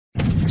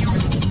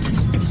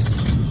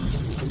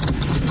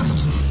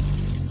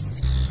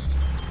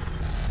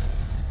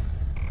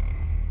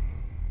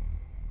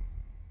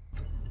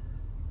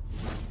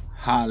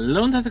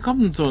Hallo und herzlich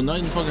willkommen zur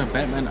neuen Folge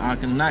Batman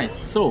Arkham Knight.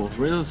 So,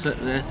 Riddles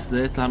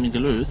Rätsel haben ihn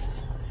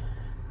gelöst.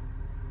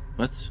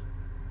 Was?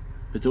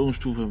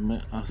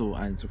 Bedrohungsstufe, achso,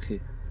 1,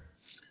 okay.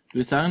 Ich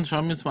würde sagen,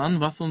 schauen wir uns mal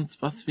an, was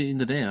wir in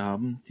der Nähe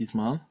haben,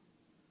 diesmal.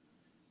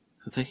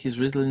 Tatsächlich ist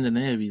Riddle in der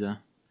Nähe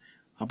wieder.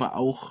 Aber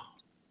auch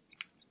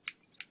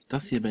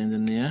das hier wäre in der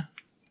Nähe.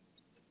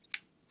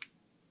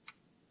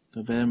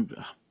 Da wäre,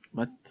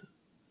 was?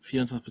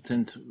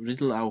 24%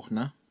 Riddle auch,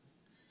 ne?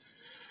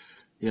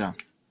 Ja.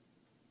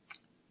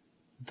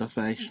 Das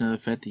war echt schnell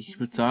fertig. Ich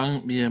würde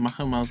sagen, wir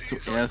machen mal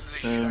zuerst. Sie sollten sich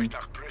vielleicht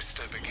nach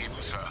Bristol begeben,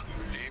 Sir.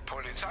 Die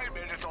Polizei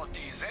meldet dort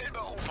dieselbe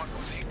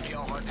Opernmusik, die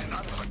auch an den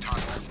anderen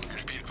Tatorten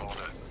gespielt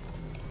wurde.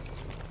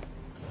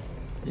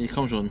 Ich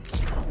komm schon.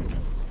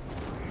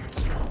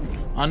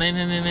 Ah,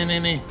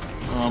 nee.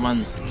 Oh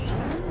Mann.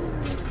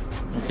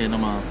 Okay,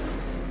 nochmal.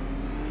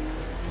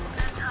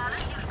 Zentrale,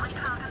 hier spricht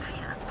Arkham 4.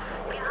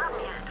 Wir haben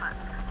hier etwas.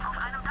 Auf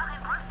einem Dach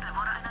in Bristol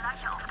wurde eine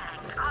Leiche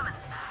aufgehängt. Kommen.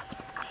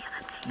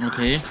 Die sind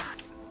Okay.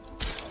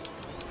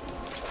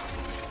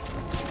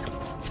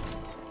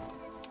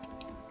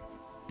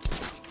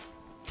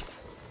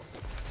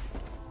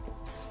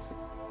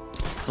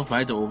 Noch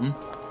weiter oben.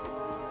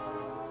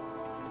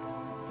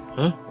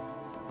 Hä?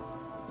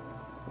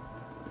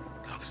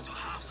 Glaubst du,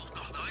 Haar sucht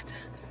noch Leute?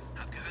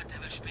 Hab gehört,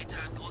 der will später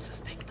ein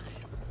großes Ding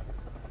drehen.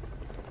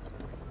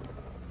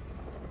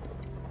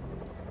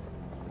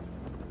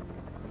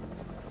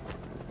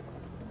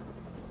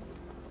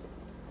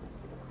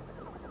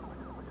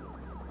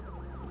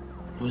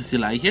 Wo ist die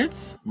Leiche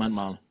jetzt?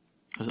 Manchmal.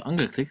 Hast du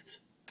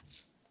angeklickt?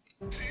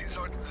 Sie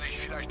sollten sich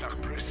vielleicht nach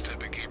Bristol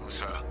begeben,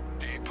 Sir.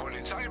 Die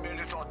Polizei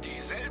meldet dort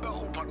dieselbe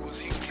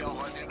Opernmusik, die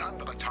auch an den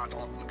anderen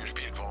Tatorten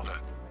gespielt wurde.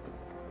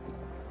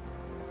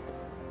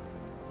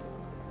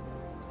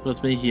 So,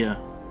 jetzt bin ich hier.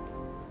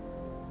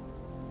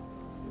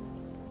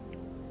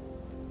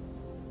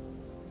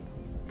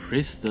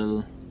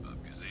 Bristol.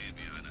 Hab gesehen,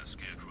 wie einer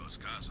Scarecrows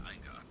Gas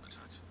eingeatmet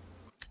hat.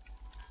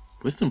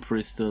 Wo ist denn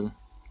Bristol?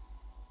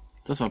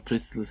 Das war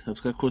Bristol. Ich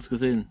hab's gerade kurz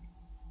gesehen.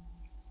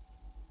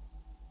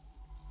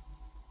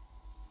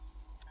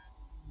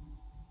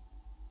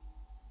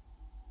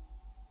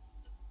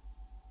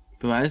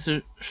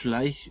 Beweise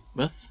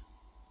was?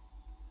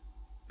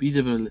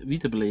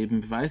 Wiederbeleben.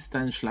 Beweise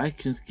deine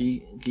Schleichkunst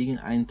gegen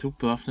einen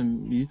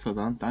truppbewaffneten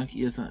Milizsoldaten. Dank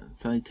ihrer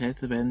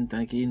Sanitäter werden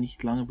deine Gehen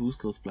nicht lange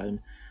bewusstlos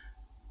bleiben.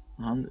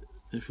 Anhand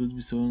der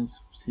Schulmission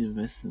sie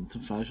messen.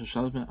 Zum falschen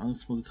Schalter,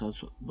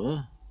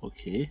 Angstmodifikator.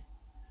 Okay.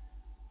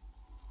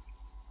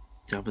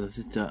 Ja, aber das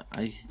ist ja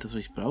eigentlich das,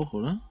 was ich brauche,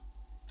 oder?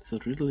 Ist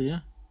das Riddle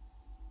hier?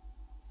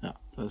 Ja,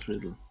 das ist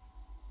Riddle.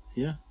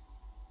 Hier.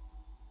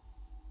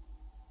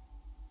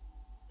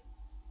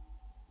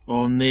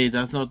 Oh nee,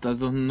 da ist noch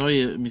eine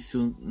neue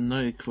Mission, eine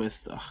neue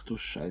Quest. Ach du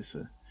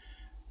Scheiße.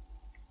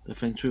 Da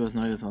fängt schon was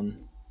Neues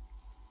an.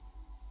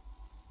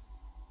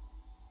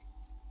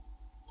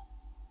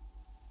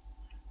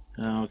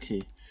 Ja,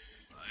 okay.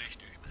 War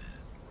echt übel.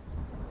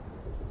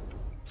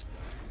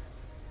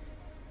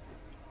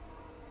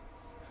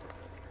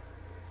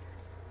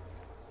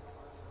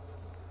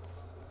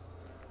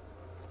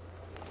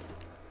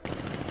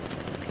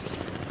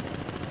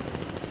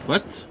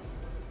 What?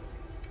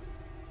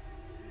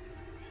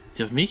 Ist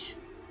die auf mich?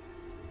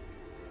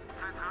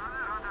 Zentrale,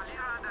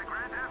 Randalierer an der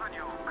Grand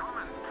Avenue.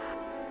 Kommen.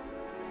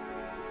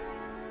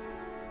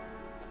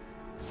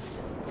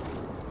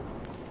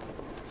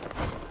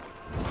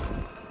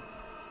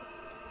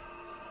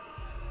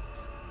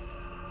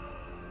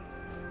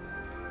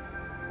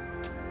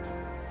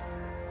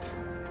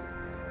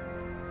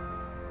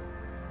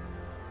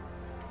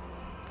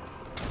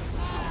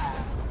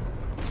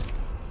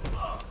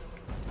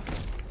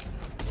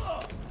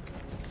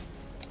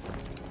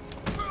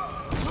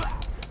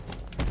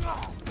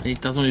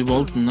 Nicht das, was wir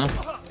wollten, ne?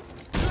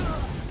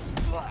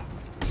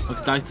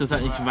 Okay, da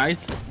ich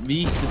weiß,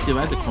 wie ich jetzt hier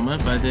weiterkomme,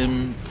 bei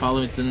dem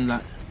Fall mit den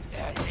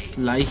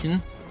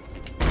Leichen.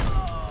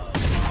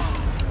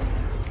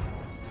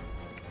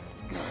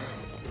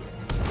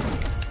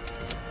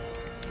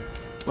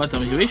 Warte,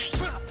 hab ich erwischt?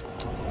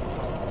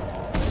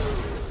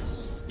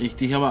 Ich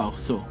dich aber auch,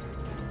 so.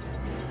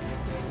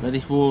 Werde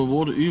ich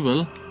wurde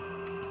übel.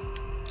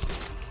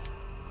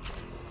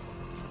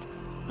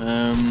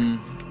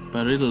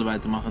 Bei Riddle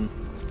weitermachen.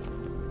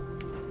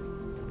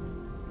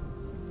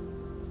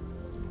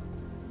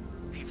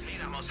 Die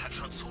Fledermaus hat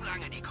schon zu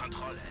lange die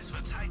Kontrolle. Es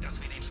wird Zeit, dass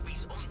wir den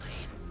Spieß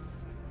umdrehen.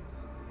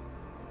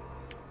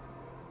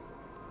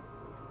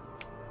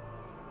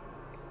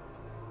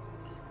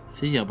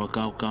 Sehe aber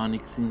gar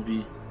nichts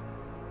irgendwie.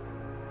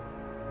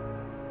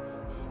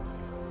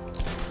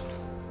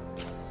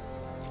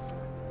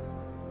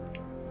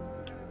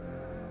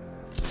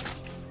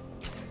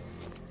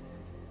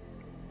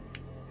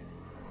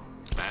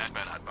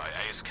 Batman hat bei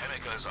Ace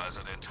Chemicals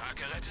also den Tag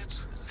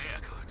gerettet? Sehr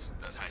gut.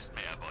 Das heißt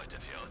mehr Beute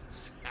für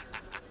uns.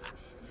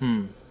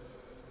 Hm.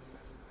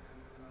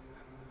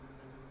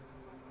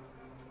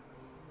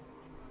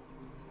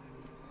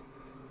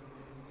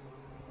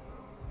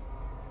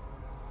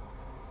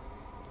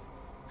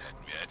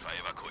 Hätten wir etwa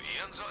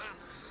evakuieren sollen?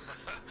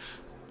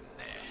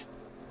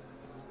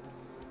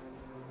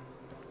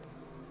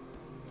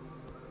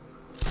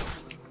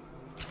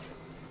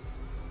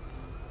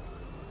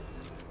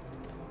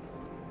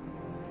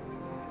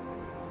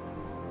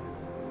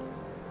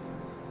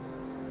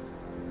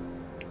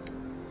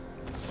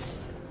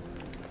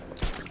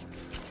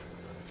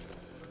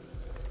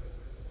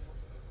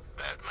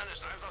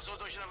 ist einfach so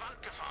durch eine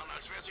Wand gefahren,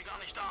 als wäre sie gar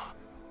nicht da.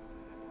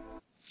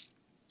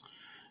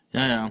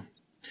 Ja, ja.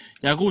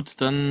 Ja gut,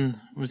 dann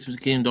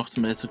gehen wir doch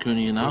zum letzten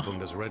Könige nach. Die Prüfung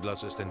des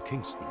Riddlers ist in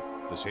Kingston.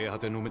 Bisher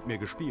hat er nur mit mir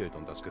gespielt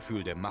und das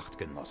Gefühl der Macht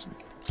genossen.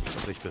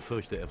 Doch ich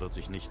befürchte, er wird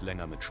sich nicht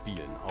länger mit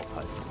Spielen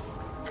aufhalten.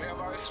 Wer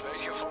weiß,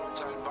 welche Form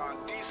sein Wahn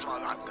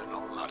diesmal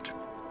angenommen hat.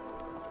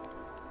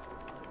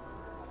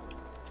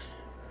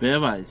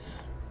 Wer weiß.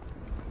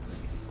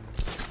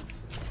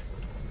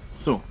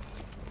 So.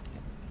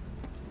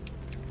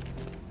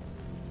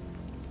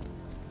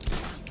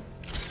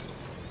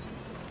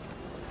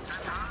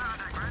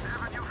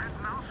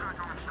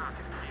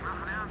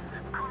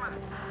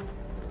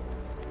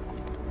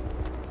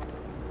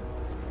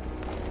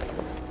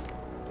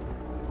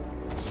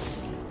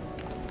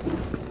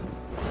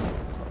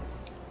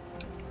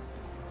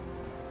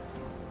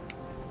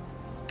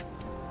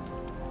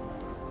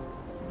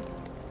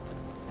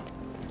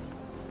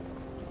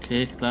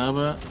 Okay, ich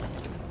glaube.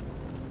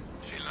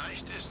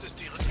 Vielleicht ist es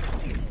die...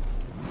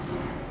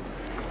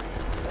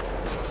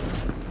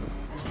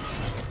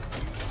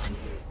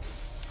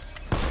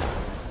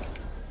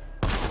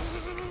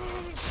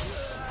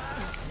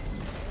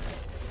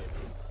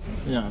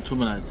 Ja, tut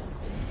mir leid.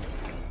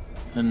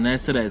 Ein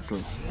nächstes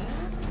Rätsel.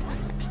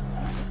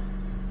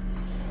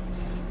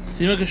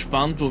 Sind wir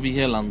gespannt, wo wir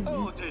hier landen.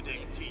 Oh,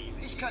 Detektiv,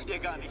 ich kann dir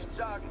gar nicht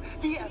sagen,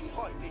 wie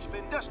erfreut ich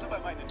bin, dass du bei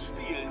meinen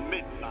Spielen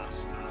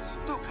mitmachst.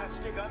 Du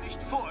kannst dir gar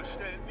nicht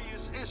vorstellen, wie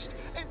es ist,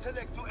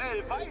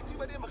 intellektuell weit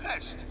über dem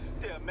Rest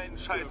der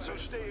Menschheit zu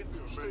stehen.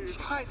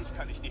 Freilich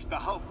kann ich nicht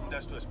behaupten,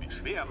 dass du es mir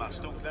schwer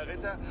machst, dunkler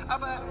Ritter,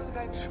 aber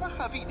dein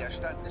schwacher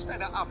Widerstand ist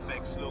eine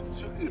Abwechslung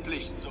zur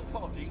üblichen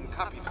sofortigen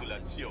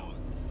Kapitulation.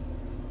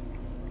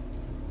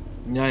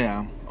 Ja,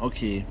 ja,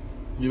 okay.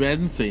 Wir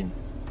werden sehen.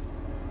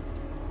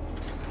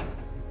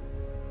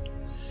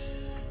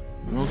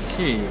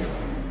 Okay.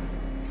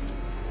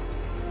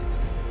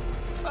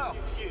 Ach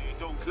je,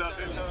 dunkler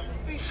Ritter.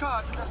 Wie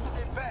schade, dass du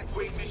den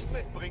Batwing nicht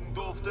mitbringen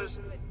durftest.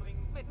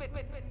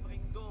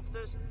 Mitbringen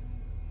durftest.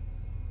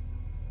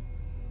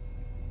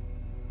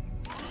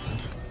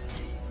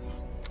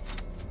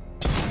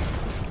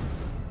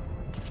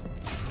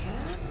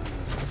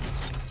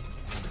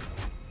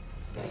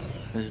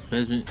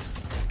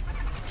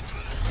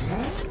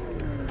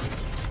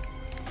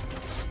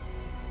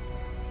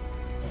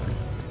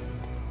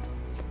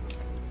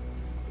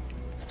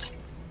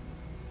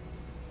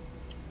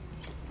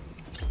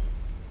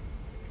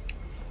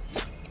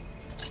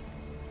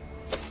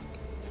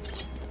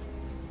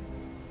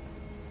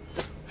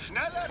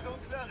 Schneller,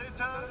 dunkler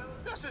Ritter.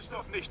 Das ist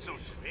doch nicht so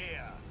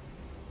schwer.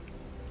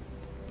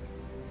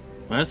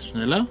 Was?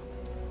 Schneller?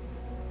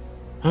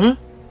 Hä?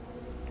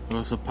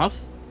 Was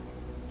verpasst?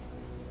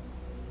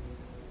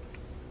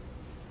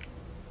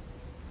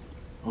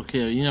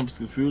 Okay, ich habe das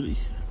Gefühl, ich...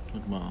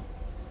 Warte mal.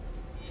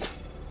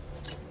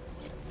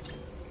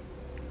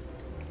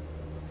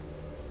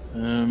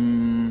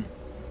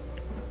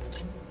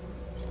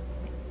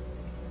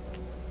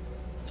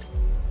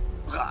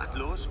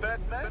 Ratlos,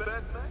 Batman?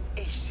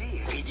 Ich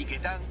sehe, wie die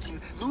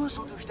Gedanken nur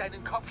so durch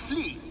deinen Kopf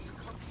fliegen.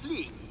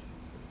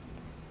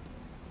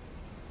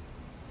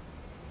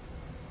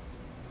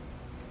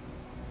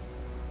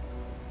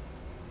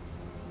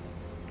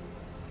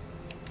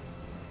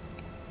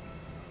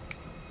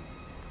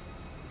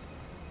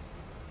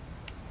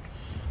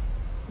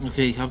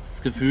 Okay, ich habe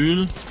das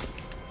Gefühl...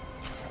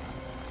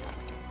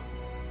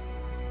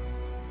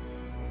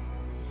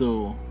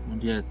 So,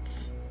 und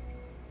jetzt...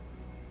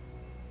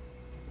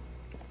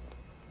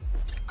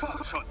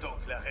 Komm schon,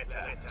 dunkler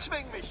Ritter.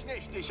 Zwing mich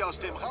nicht, dich aus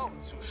dem Raum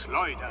zu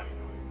schleudern.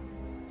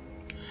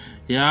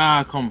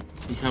 Ja, komm.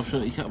 Ich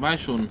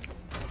weiß schon.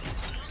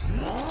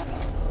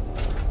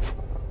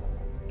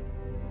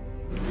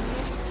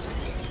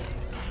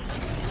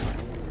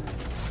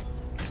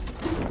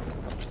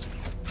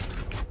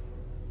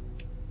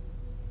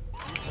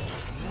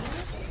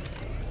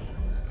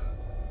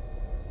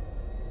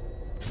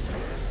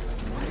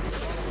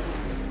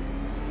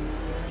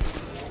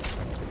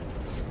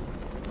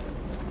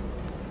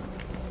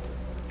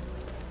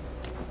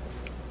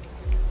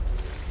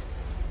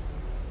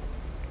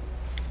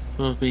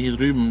 So, ich bin hier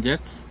drüben und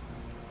jetzt?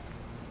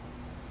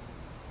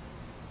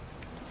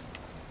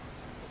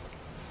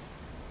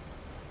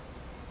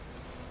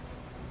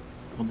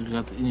 Und ich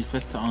gerade in die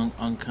Feste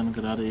ankern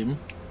gerade eben.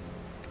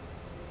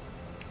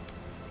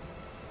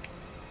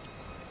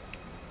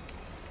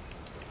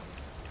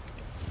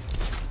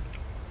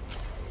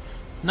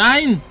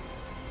 Nein!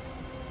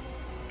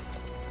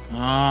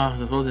 Ah,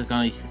 das wollte ich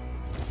gar nicht.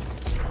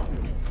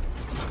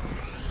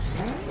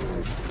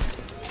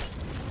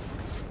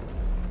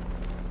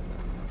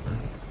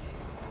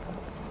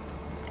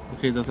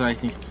 Okay, das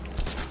reicht nicht.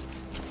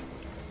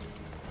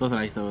 Das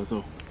reicht aber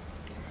so.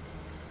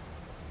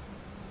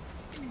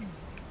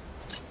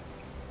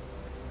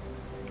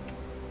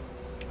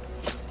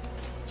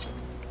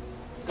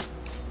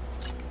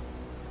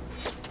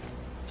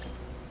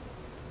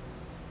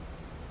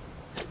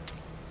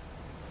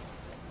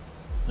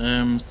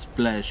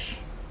 Splash.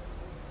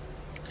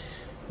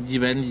 Die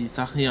werden die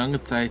Sachen hier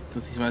angezeigt,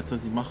 dass ich weiß,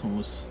 was ich machen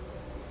muss.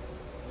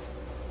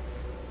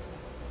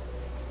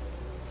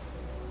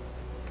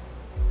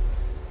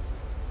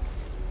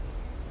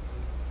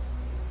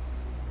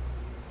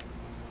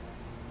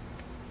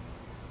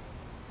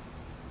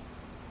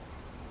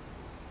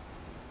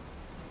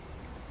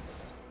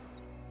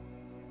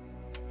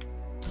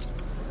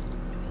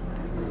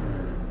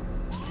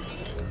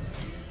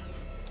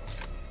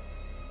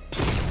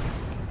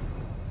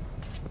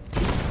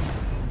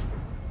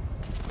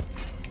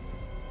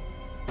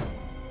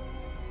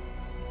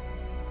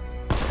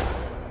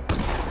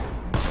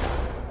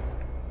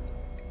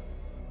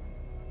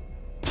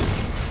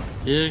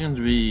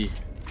 Irgendwie.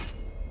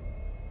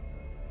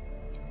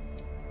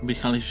 Aber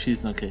ich kann nicht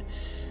schießen, okay.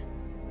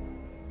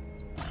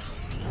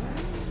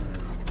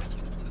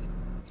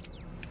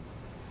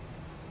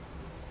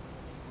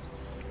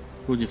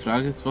 Gut, die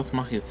Frage ist, was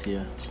mache ich jetzt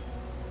hier?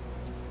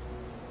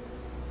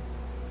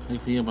 Kann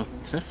ich hier was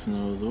treffen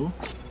oder so?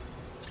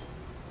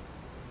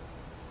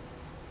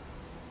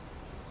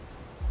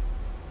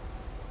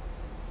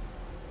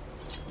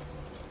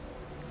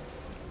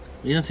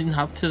 Jeden Sinn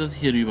hat es ja, dass ich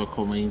hier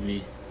rüberkomme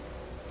irgendwie.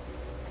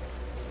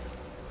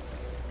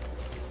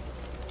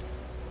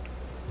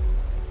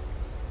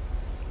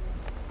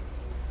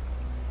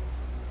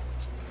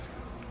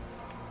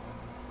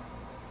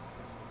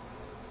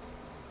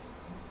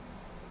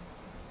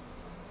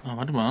 Ah,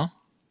 warte mal.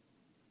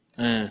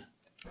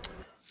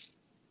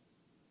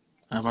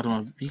 Warte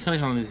mal, wie kann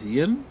ich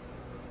analysieren?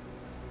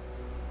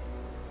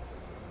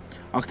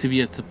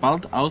 Aktiviert,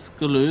 sobald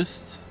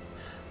ausgelöst,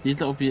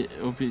 jeder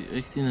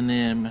Objekt in der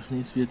Nähe,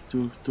 Mechanismus wird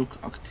durch Druck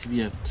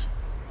aktiviert.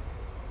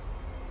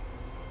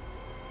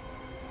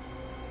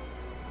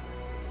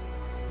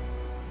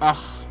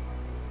 Ach.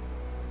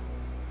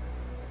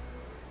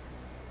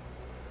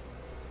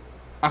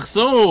 Ach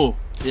so!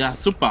 Ja,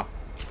 super.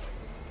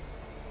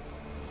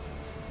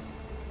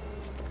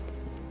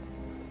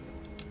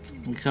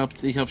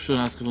 Ich hab schon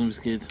herausgefunden, wie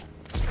es geht.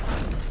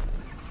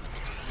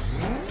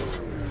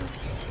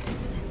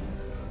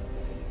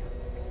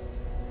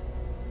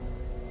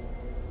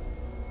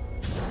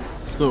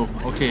 So,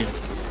 okay.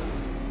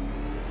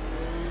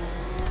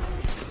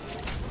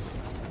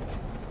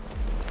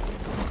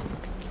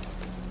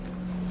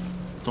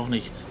 Doch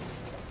nicht.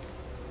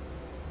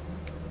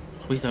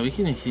 Aber ich darf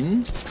hier nicht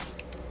hin.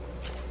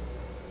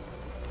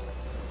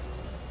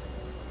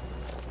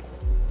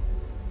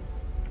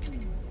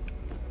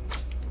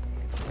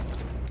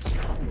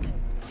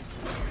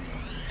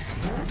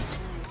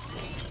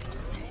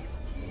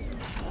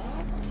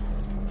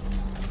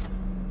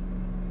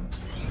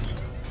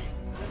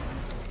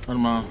 Warte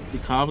mal, die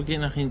Kabel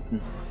geht nach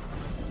hinten.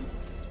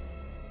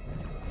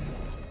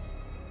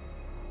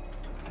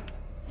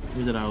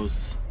 Wieder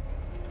raus.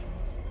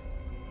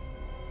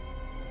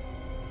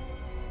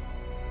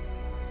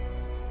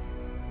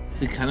 Es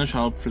sind keine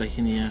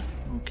Schaltflächen hier.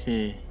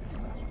 Okay.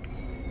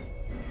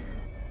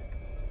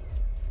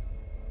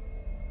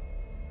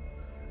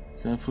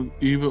 Ich kann einfach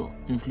über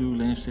im Flug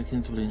Längstrecke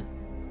hinzufliegen.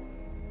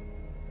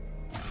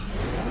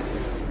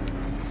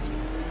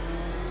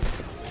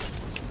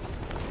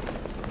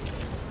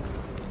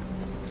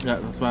 Ja,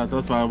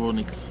 das war wohl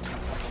nix.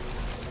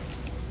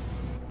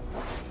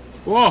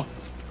 Oh!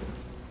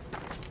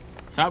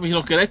 Ich habe mich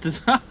noch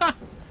gerettet.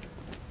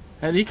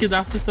 Hätte ich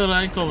gedacht, dass ich da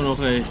reinkomme noch,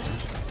 ey.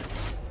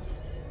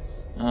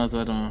 Also,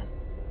 warte mal.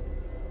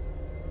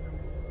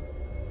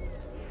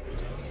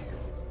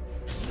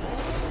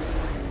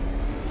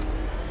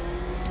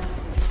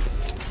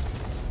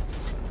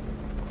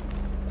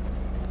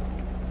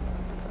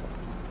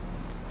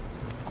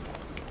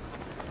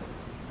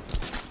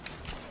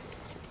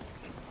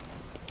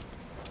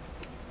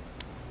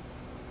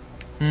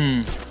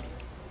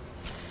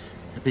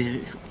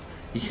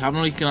 Ich habe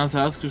noch nicht ganz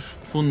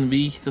herausgefunden,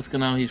 wie ich das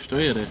genau hier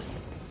steuere.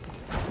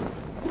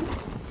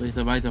 Dass ich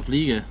da weiter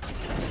fliege.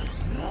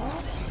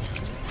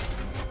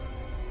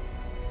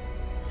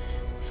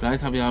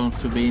 Vielleicht habe ich auch noch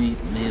zu wenig.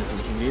 Nee, das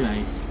ist schon geht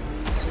eigentlich.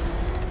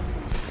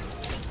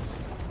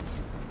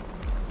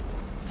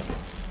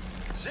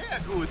 Sehr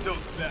gut,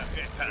 dunkler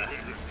Ritter.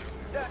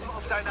 Da du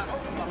auf deine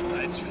Aufmachung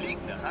als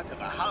fliegende Ratte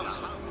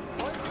beharrst,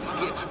 wollte ich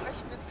die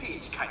entsprechenden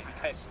Fähigkeiten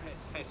testen.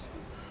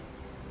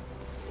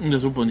 Ja,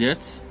 super, und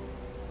jetzt?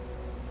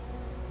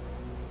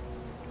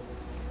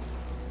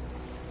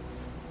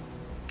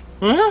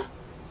 Hä?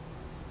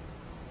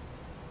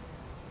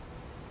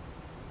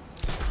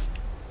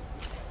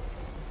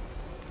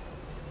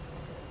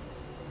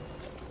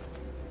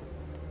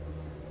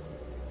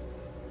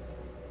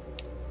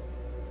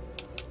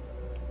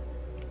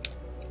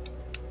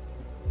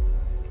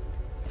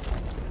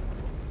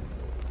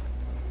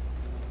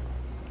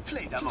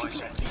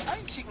 Fledermäuse, die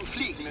einzigen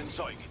fliegenden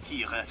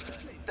Säugetiere.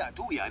 Da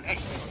du ja in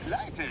echt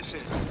gleitest,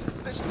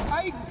 bist du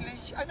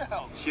eigentlich eine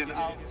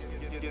Hörnchenart.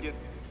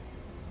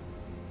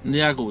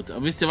 Ja gut,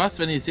 aber wisst ihr was,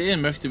 wenn ihr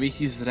sehen möchtet, wie ich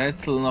dieses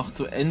Rätsel noch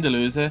zu Ende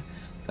löse,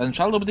 dann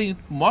schaltet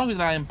unbedingt morgen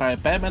wieder rein bei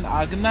Batman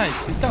Arkham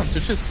Knight. Bis dann,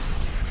 tschüss.